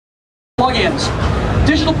Plugins.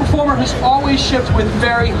 Digital Performer has always shipped with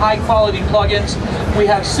very high quality plugins. We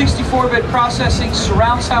have 64-bit processing,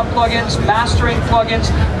 surround sound plugins, mastering plugins,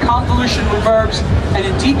 convolution reverbs, and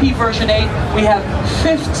in DP version 8 we have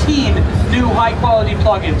 15 new high quality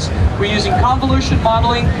plugins. We're using convolution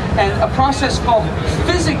modeling and a process called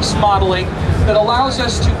physics modeling that allows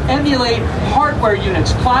us to emulate hardware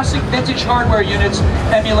units, classic vintage hardware units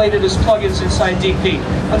emulated as plugins inside DP.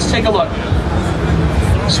 Let's take a look.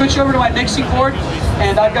 Switch over to my mixing board,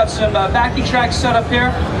 and I've got some backing tracks set up here.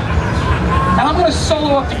 And I'm going to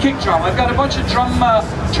solo up the kick drum. I've got a bunch of drum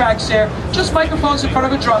tracks here, just microphones in front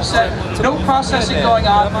of a drum set, no processing going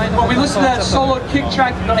on. When we listen to that solo kick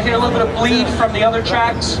track, you're going to hear a little bit of bleed from the other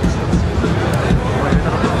tracks.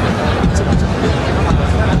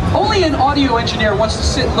 Only an audio engineer wants to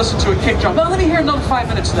sit and listen to a kick drum. Now let me hear another 5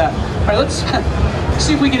 minutes of that. All right, let's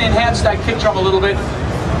see if we can enhance that kick drum a little bit.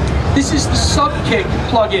 This is the sub-kick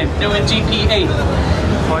plugin, new in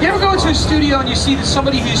DP8. You ever go into a studio and you see that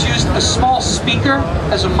somebody who's used a small speaker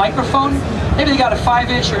as a microphone? Maybe they got a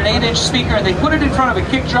 5-inch or an 8-inch speaker and they put it in front of a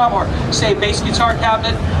kick drum or, say, a bass guitar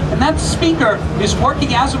cabinet, and that speaker is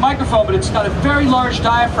working as a microphone, but it's got a very large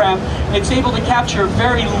diaphragm, and it's able to capture a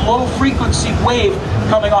very low frequency wave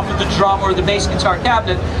coming off of the drum or the bass guitar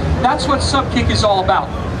cabinet. That's what sub-kick is all about.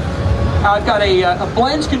 I've got a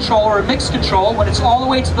blend control or a mix control. When it's all the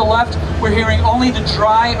way to the left, we're hearing only the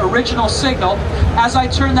dry original signal. As I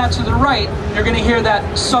turn that to the right, you're going to hear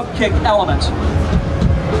that sub-kick element.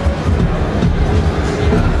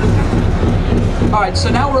 Alright,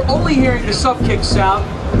 so now we're only hearing the sub-kick sound.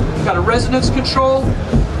 We've got a resonance control,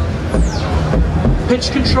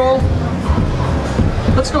 pitch control.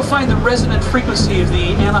 Let's go find the resonant frequency of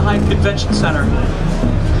the Anaheim Convention Center.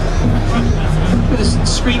 This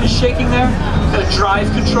screen is shaking there. Got a drive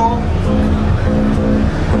control.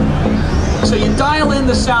 So you dial in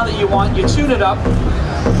the sound that you want, you tune it up.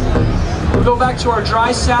 We'll go back to our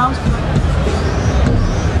dry sound.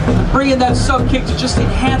 Bring in that sub-kick to just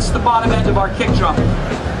enhance the bottom end of our kick drum.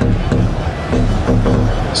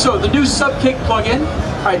 So the new sub-kick plugin.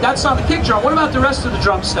 All right, that's on the kick drum. What about the rest of the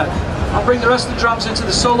drum set? I'll bring the rest of the drums into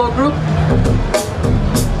the solo group.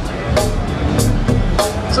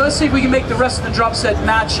 So let's see if we can make the rest of the drum set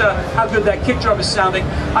match how good that kick drum is sounding.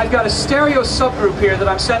 I've got a stereo subgroup here that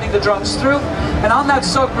I'm sending the drums through, and on that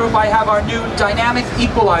subgroup I have our new dynamic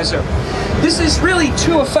equalizer. This is really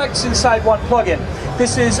two effects inside one plugin.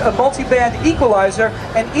 This is a multi-band equalizer,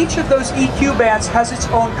 and each of those EQ bands has its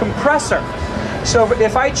own compressor. So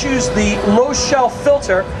if I choose the low shelf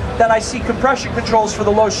filter, then I see compression controls for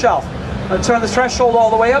the low shelf. I'll turn the threshold all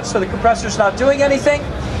the way up so the compressor's not doing anything.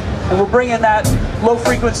 And we'll bring in that low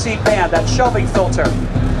frequency band, that shelving filter.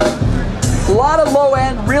 A lot of low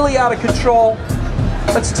end, really out of control.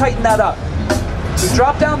 Let's tighten that up. We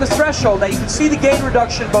drop down the threshold. Now you can see the gain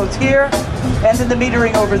reduction both here and in the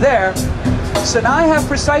metering over there. So now I have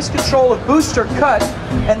precise control of boost or cut,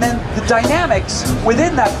 and then the dynamics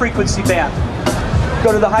within that frequency band.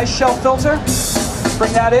 Go to the high shelf filter,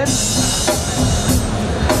 bring that in.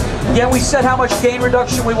 Again, we set how much gain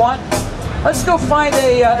reduction we want. Let's go find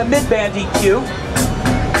a mid-band EQ.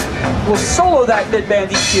 We'll solo that mid-band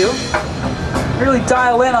EQ. Really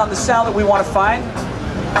dial in on the sound that we want to find.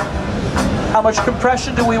 How much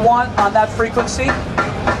compression do we want on that frequency?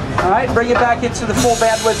 All right, bring it back into the full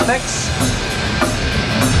bandwidth mix.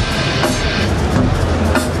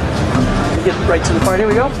 Get right to the part. Here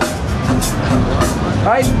we go. All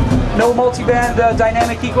right, no multi-band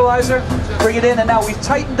dynamic equalizer. Bring it in, and now we've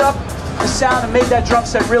tightened up the sound and made that drum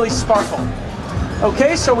set really sparkle.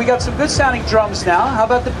 Okay, so we got some good sounding drums now. How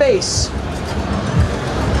about the bass?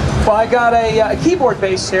 Well, I got a keyboard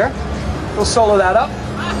bass here. We'll solo that up.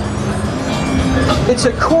 It's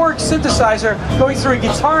a Korg synthesizer going through a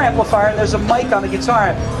guitar amplifier, and there's a mic on the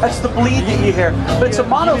guitar. That's the bleed that you hear. But it's a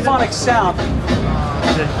monophonic sound.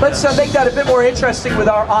 Let's make that a bit more interesting with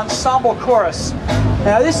our ensemble chorus.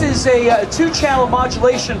 Now this is a 2-channel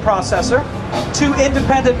modulation processor, 2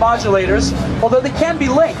 independent modulators, although they can be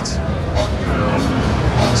linked.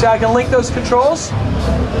 See how I can link those controls?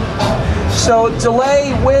 So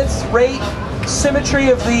delay, width, rate, symmetry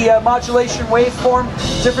of the modulation waveform,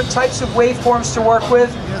 different types of waveforms to work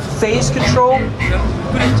with, phase control.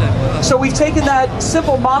 So we've taken that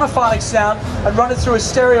simple monophonic sound and run it through a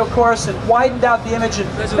stereo chorus and widened out the image and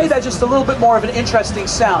made that just a little bit more of an interesting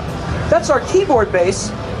sound. That's our keyboard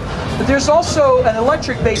bass, but there's also an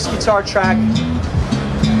electric bass guitar track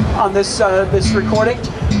on this recording,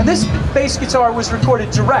 and this bass guitar was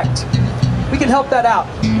recorded direct. We can help that out.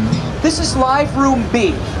 This is Live Room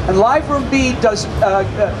B, and And Live Room B does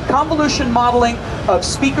convolution modeling of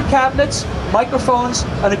speaker cabinets, microphones,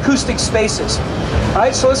 and acoustic spaces. All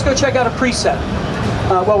right, so let's go check out a preset.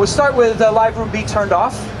 Well, we'll start with Live Room B turned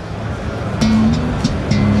off.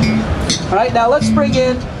 All right, now let's bring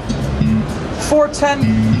in four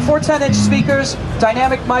 10-inch speakers,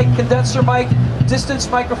 dynamic mic, condenser mic, distance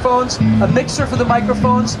microphones, a mixer for the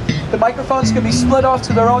microphones. The microphones can be split off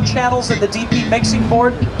to their own channels in the DP mixing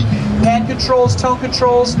board. Pan controls, tone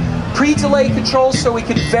controls, pre-delay controls so we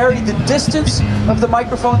can vary the distance of the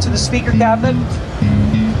microphone to the speaker cabinet.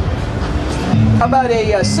 How about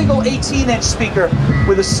a single 18-inch speaker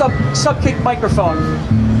with a sub-kick microphone?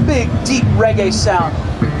 Big, deep reggae sound.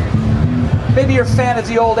 Maybe you're a fan of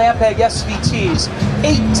the old Ampeg SVTs.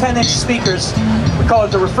 8 10-inch speakers. We call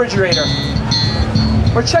it the refrigerator.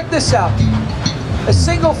 Or check this out. A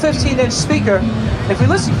single 15-inch speaker. If we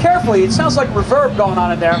listen carefully, it sounds like reverb going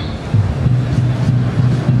on in there.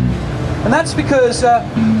 And that's because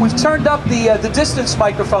we've turned up the distance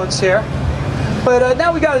microphones here. But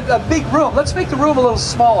now we got a big room. Let's make the room a little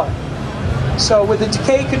smaller. So with the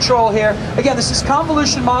decay control here, again, this is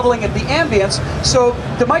convolution modeling at the ambience, so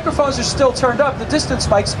the microphones are still turned up, the distance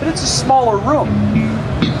mics, but it's a smaller room.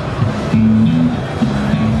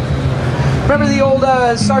 Remember the old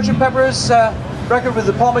Sgt. Pepper's record with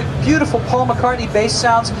the beautiful Paul McCartney bass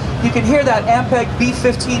sounds? You can hear that Ampeg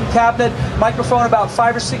B15 cabinet, microphone about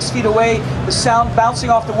 5 or 6 feet away, the sound bouncing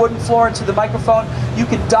off the wooden floor into the microphone. You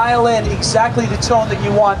can dial in exactly the tone that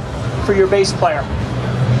you want for your bass player.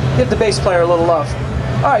 Give the bass player a little love.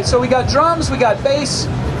 All right, so we got drums, we got bass.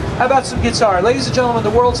 How about some guitar? Ladies and gentlemen, the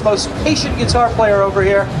world's most patient guitar player over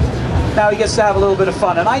here. Now he gets to have a little bit of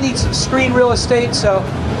fun. And I need some screen real estate, so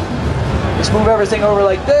let's move everything over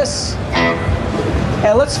like this.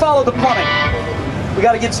 And let's follow the plumbing. We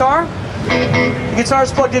got a guitar. The guitar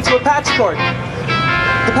is plugged into a patch cord.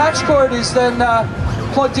 The patch cord is then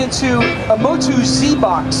plugged into a Motu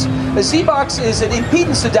Z-Box. A Z-Box is an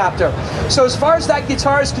impedance adapter. So as far as that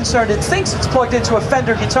guitar is concerned, it thinks it's plugged into a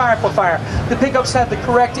Fender guitar amplifier. The pickups have the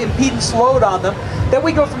correct impedance load on them. Then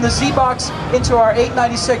we go from the Z-Box into our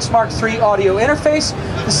 896 Mark III audio interface.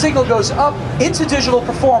 The signal goes up into Digital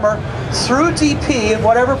Performor, through DP and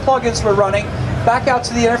whatever plugins we're running, back out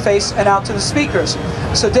to the interface and out to the speakers.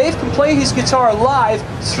 So Dave can play his guitar live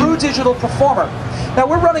through Digital Performor. Now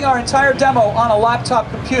we're running our entire demo on a laptop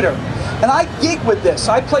computer. And I gig with this.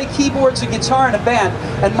 I play keyboards and guitar in a band,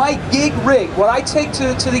 and my gig rig, what I take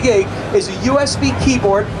to the gig, is a USB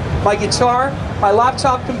keyboard, my guitar, my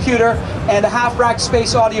laptop computer, and a half-rack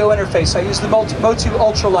space audio interface. I use the Motu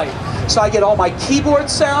Ultralight. So I get all my keyboard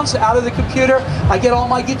sounds out of the computer, I get all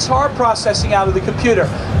my guitar processing out of the computer.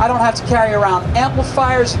 I don't have to carry around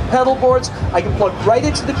amplifiers and pedal boards. I can plug right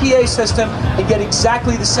into the PA system and get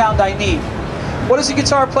exactly the sound I need. What does a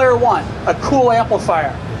guitar player want? A cool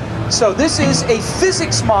amplifier. So this is a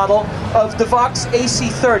physics model of the Vox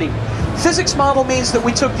AC30. Physics model means that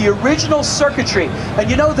we took the original circuitry, and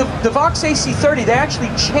you know the Vox AC30, they actually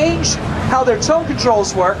changed how their tone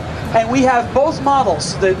controls work, and we have both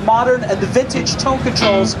models, the modern and the vintage tone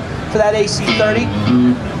controls for that AC30.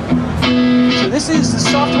 So this is the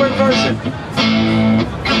software version.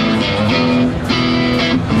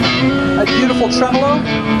 A beautiful tremolo.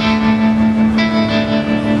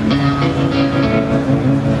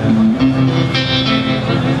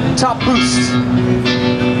 Top boost.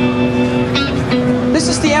 This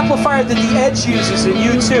is the amplifier that the Edge uses in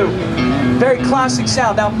U2. Very classic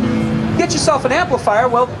sound. Now, get yourself an amplifier.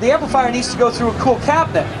 Well, the amplifier needs to go through a cool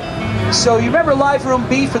cabinet. So you remember Live Room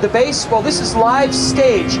B for the bass? Well, this is Live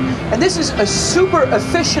Stage. And this is a super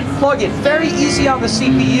efficient plugin, very easy on the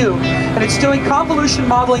CPU. And it's doing convolution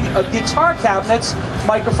modeling of guitar cabinets,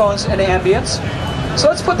 microphones, and ambience. So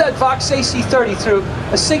let's put that Vox AC30 through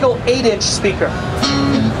a single 8-inch speaker.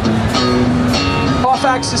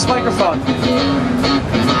 Off-axis microphone.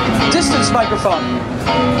 Distance microphone.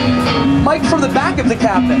 Mic from the back of the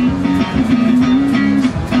cabinet.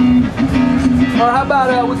 Or how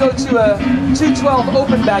about we go to a 212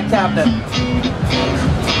 open back cabinet.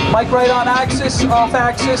 Mic right on axis, off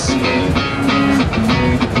axis.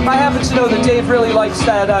 I happen to know that Dave really likes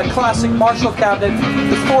that classic Marshall cabinet,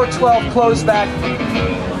 the 412 closed back.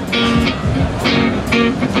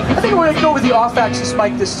 I think we're going to go with the off-axis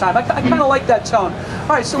mic this time. I kind of like that tone. All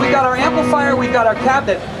right, so we got our amplifier, we got our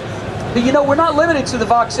cabinet. But you know, we're not limited to the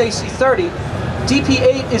Vox AC30.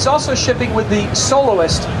 DP8 is also shipping with the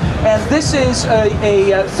Soloist, and this is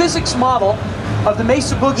a physics model of the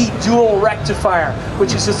Mesa Boogie dual rectifier,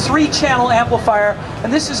 which is a 3-channel amplifier,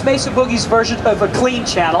 and this is Mesa Boogie's version of a clean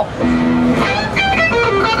channel.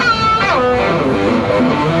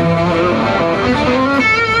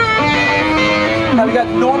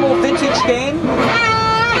 got normal vintage gain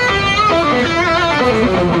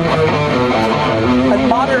and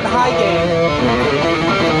modern high gain.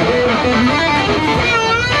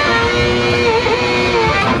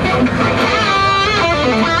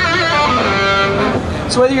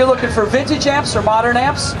 So whether you're looking for vintage amps or modern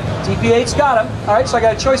amps, DP8's got them. All right, so I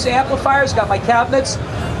got a choice of amplifiers, got my cabinets.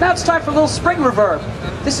 Now it's time for a little spring reverb.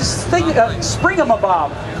 This is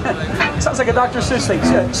Springamabob. Sounds like a Dr. Seuss thing.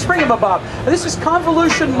 Springamabob. This is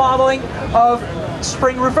convolution modeling of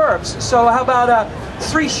spring reverbs. So how about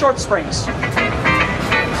 3 short springs?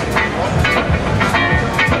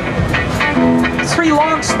 3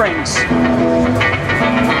 long springs.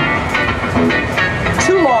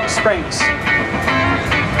 2 long springs.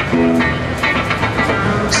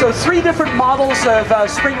 So 3 different models of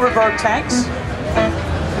spring reverb tanks.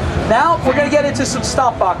 Now we're going to get into some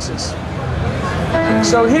stop boxes.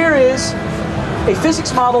 So here is a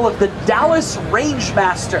physics model of the Dallas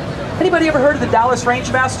Rangemaster. Anybody ever heard of the Dallas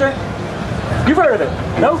Rangemaster? You've heard of it?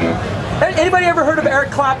 No? Anybody ever heard of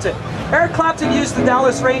Eric Clapton? Eric Clapton used the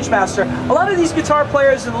Dallas Rangemaster. A lot of these guitar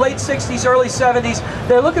players in the late 60s, early 70s,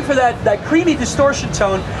 they're looking for that creamy distortion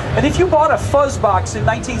tone. And if you bought a fuzz box in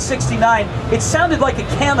 1969, it sounded like a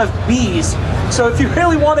can of bees. So if you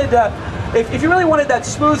really wanted if you really wanted that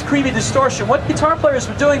smooth, creamy distortion, what guitar players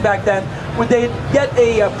were doing back then would they get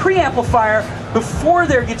a preamplifier before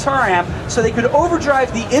their guitar amp so they could overdrive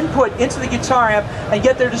the input into the guitar amp and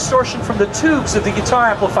get their distortion from the tubes of the guitar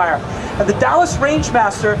amplifier. And the Dallas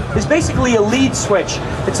Rangemaster is basically a lead switch.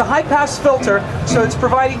 It's a high-pass filter, so it's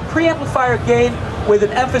providing preamplifier gain with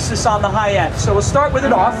an emphasis on the high end. So we'll start with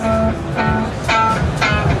it off.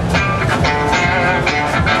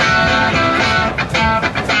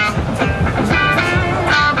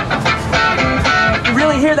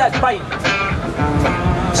 Hear that bite.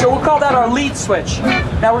 So we'll call that our lead switch.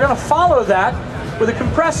 Now we're going to follow that with a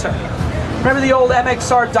compressor. Remember the old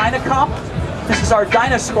MXR Dynacomp? This is our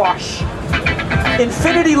Dynasquash.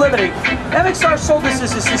 Infinity limiting. MXR sold this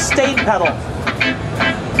as a sustain pedal.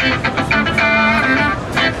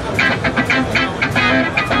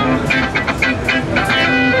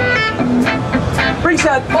 Brings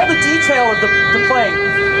out all the detail of the playing.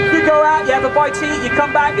 You go out, you have a bite to eat, you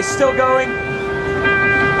come back, it's still going.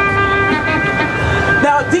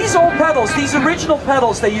 Now, these old pedals, these original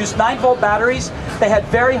pedals, they used 9-volt batteries. They had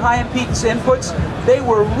very high impedance inputs. They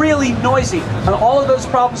were really noisy, and all of those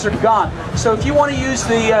problems are gone. So if you want to use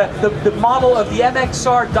the model of the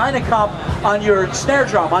MXR Dynacomp on your snare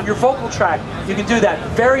drum, on your vocal track, you can do that.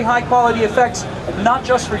 Very high quality effects, and not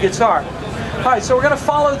just for guitar. All right, so we're going to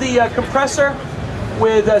follow the compressor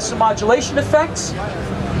with some modulation effects.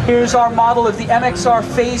 Here's our model of the MXR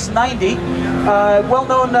Phase 90.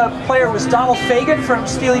 Well-known player was Donald Fagen from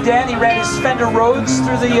Steely Dan. He ran his Fender Rhodes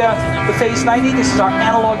through the Phase 90. This is our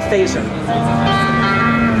analog phaser.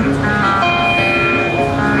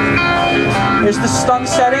 Here's the stun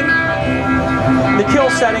setting, the kill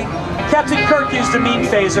setting. Captain Kirk used a mean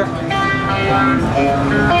phaser.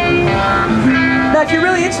 Now, if you're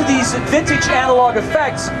really into these vintage analog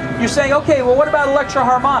effects, you're saying, okay, well, what about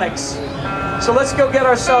electro-harmonics? So let's go get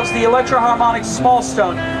ourselves the Electro-Harmonics Small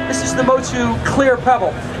Stone. This is the Motu Clear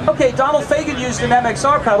Pebble. Okay, Donald Fagen used an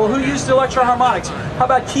MXR pedal. Who used Electro-Harmonics? How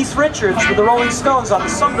about Keith Richards with the Rolling Stones on the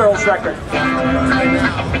Some Girls record?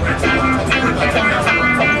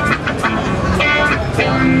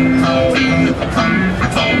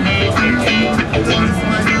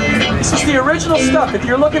 This is the original stuff. If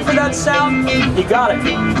you're looking for that sound, you got it.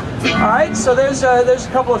 All right, so there's a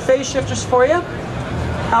couple of phase shifters for you.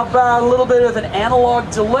 How about a little bit of an analog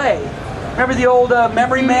delay? Remember the old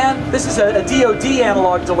Memory Man? This is a DOD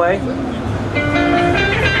analog delay.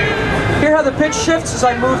 Hear how the pitch shifts as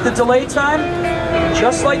I move the delay time?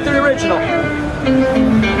 Just like the original. All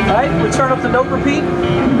right, we turn up the note repeat.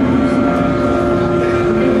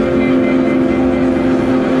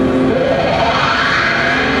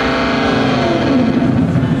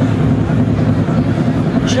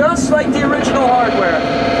 Just like the original hardware.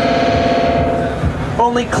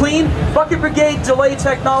 Only clean bucket brigade delay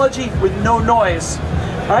technology with no noise.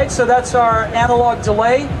 All right, so that's our analog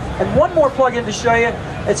delay. And one more plug-in to show you.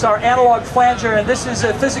 It's our analog flanger, and this is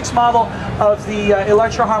a physics model of the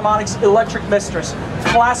Electro-Harmonics Electric Mistress.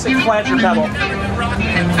 Classic flanger pedal.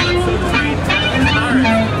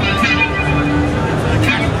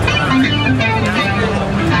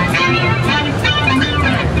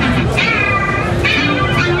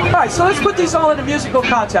 Alright, so let's put these all into musical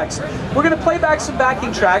context. We're going to play back some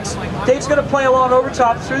backing tracks. Dave's going to play along over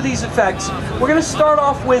top through these effects. We're going to start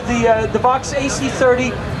off with the Vox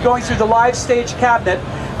AC30 going through the live stage cabinet.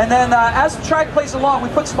 And then as the track plays along, we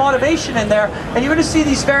put some automation in there, and you're going to see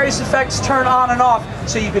these various effects turn on and off,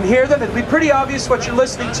 so you can hear them. It'll be pretty obvious what you're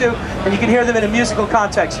listening to, and you can hear them in a musical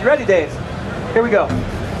context. You ready, Dave? Here we go.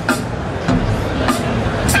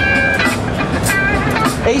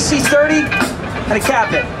 AC 30 and a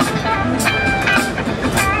cabinet.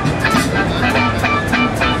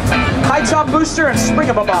 High top booster and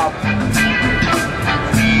spring-a-bob.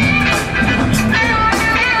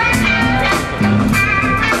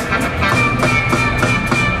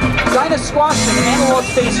 Dyna squash and analog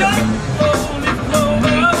phaser.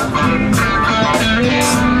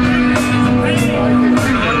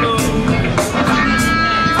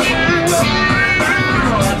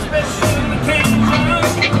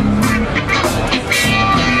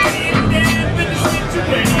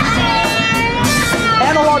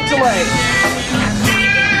 Analog delay.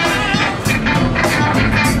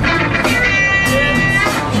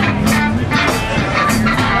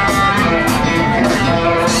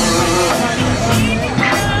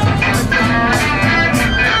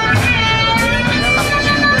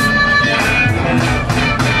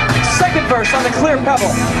 Second verse on the clear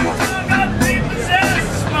pebble.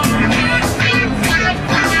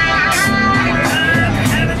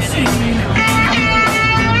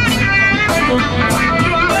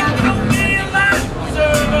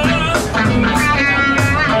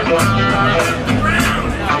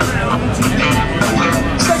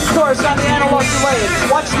 Second chorus on the analog delay.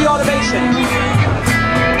 Watch the automation.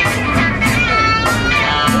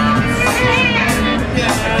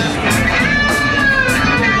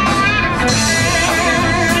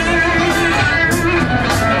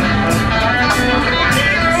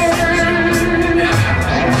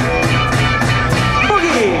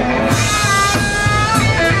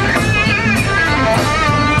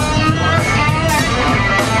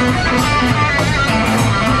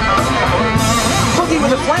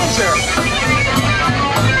 With a flanger.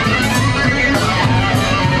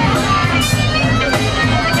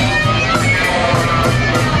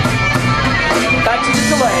 Back to the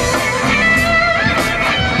delay.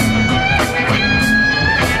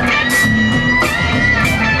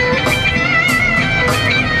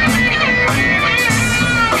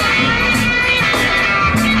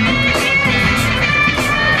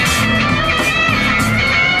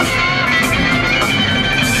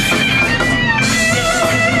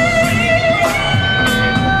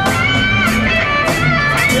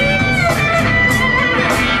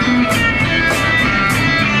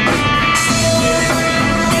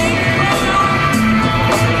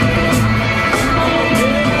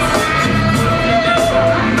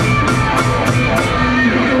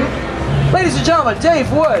 Ladies and gentlemen, Dave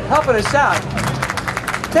Wood helping us out.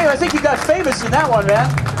 Dave, I think you got famous in that one, man.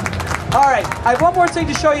 All right, I have one more thing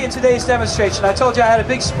to show you in today's demonstration. I told you I had a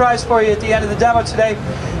big surprise for you at the end of the demo today,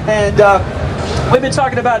 and we've been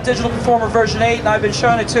talking about Digital Performer version 8, and I've been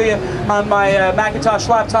showing it to you on my Macintosh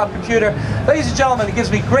laptop computer. Ladies and gentlemen, it gives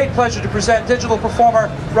me great pleasure to present Digital Performer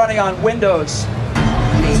running on Windows.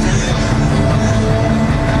 Nathan,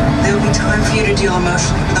 there will be time for you to deal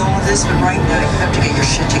emotionally with all of this, but right now you have to get your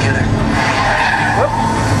shit together. Whoop.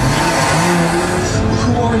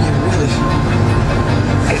 Who are you, really?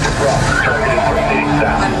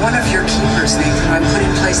 I'm one of your keepers, Nathan. I'm put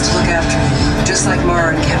in place to look after you, just like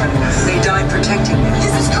Mara and Kevin were. They died protecting me.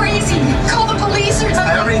 This is crazy! Call the police or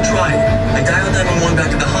something! I already tried. I dialed 911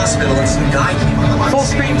 back at the hospital and some guy came on the line. Full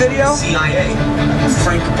screen video? CIA.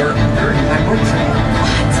 Frank Burton. I worked for him.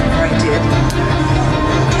 I did.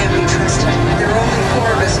 Can't be trusted. There are only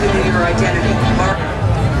 4 of us who knew your identity.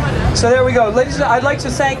 So there we go. Ladies and gentlemen, I'd like to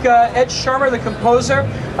thank Ed Shermer, the composer.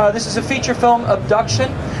 This is a feature film, Abduction.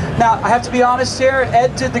 Now, I have to be honest here,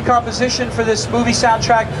 Ed did the composition for this movie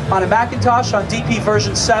soundtrack on a Macintosh on DP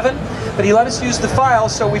version 7, but he let us use the file,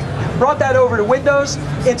 so we've brought that over to Windows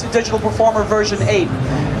into Digital Performer version 8.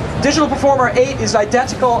 Digital Performer 8 is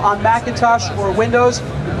identical on Macintosh or Windows.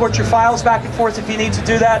 You port your files back and forth if you need to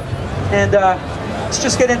do that. And let's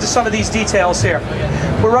just get into some of these details here.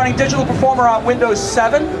 We're running Digital Performer on Windows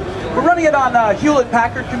 7. We're running it on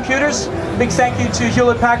Hewlett-Packard computers. Big thank you to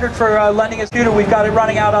Hewlett-Packard for lending us a computer. We've got it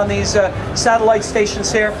running out on these satellite stations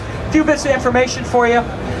here. A few bits of information for you.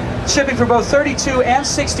 Shipping for both 32 and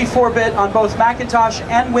 64-bit on both Macintosh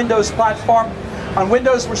and Windows platform. On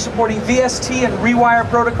Windows, we're supporting VST and Rewire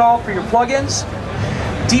protocol for your plugins.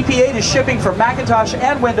 DP8 is shipping for Macintosh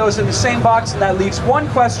and Windows in the same box, and that leaves one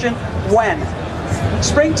question: when?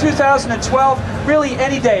 Spring 2012, really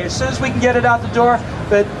any day, as soon as we can get it out the door,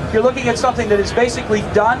 but you're looking at something that is basically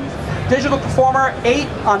done. Digital Performer 8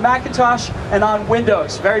 on Macintosh and on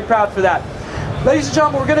Windows. Very proud for that. Ladies and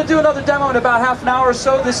gentlemen, we're going to do another demo in about half an hour or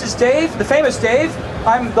so. This is Dave, the famous Dave.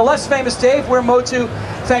 I'm the less famous Dave. We're Motu.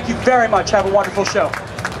 Thank you very much. Have a wonderful show.